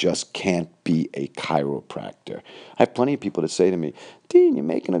I just can't be a chiropractor. I have plenty of people that say to me, Dean, you're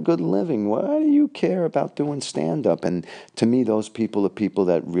making a good living. Why do you care about doing stand up? And to me, those people are people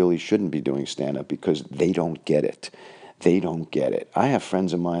that really shouldn't be doing stand up because they don't get it. They don't get it. I have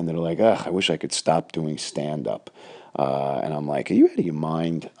friends of mine that are like, ugh, I wish I could stop doing stand up. And I'm like, are you out of your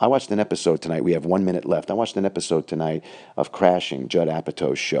mind? I watched an episode tonight. We have 1 minute left. I watched an episode tonight of Crashing, Judd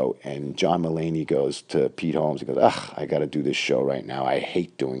Apatow's show. And John Mulaney goes to Pete Holmes. He goes, ugh, I got to do this show right now. I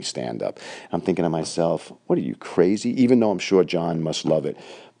hate doing stand-up. I'm thinking to myself, what are you, crazy? Even though I'm sure John must love it.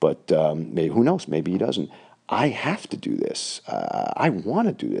 But maybe, who knows? Maybe he doesn't. I have to do this. I want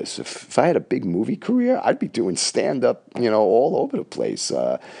to do this. If I had a big movie career, I'd be doing stand-up, all over the place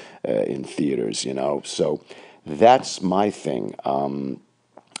in theaters, So that's my thing.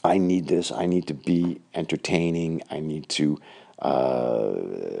 I need this. I need to be entertaining. I need to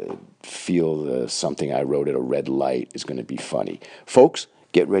feel something I wrote at a red light is going to be funny. Folks,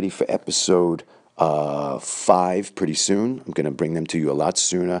 get ready for episode 5 pretty soon. I'm going to bring them to you a lot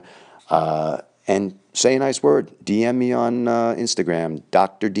sooner. And say a nice word. DM me on Instagram,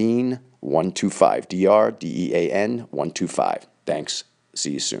 Dr. Dean125, DRDEAN125. Thanks.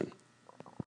 See you soon.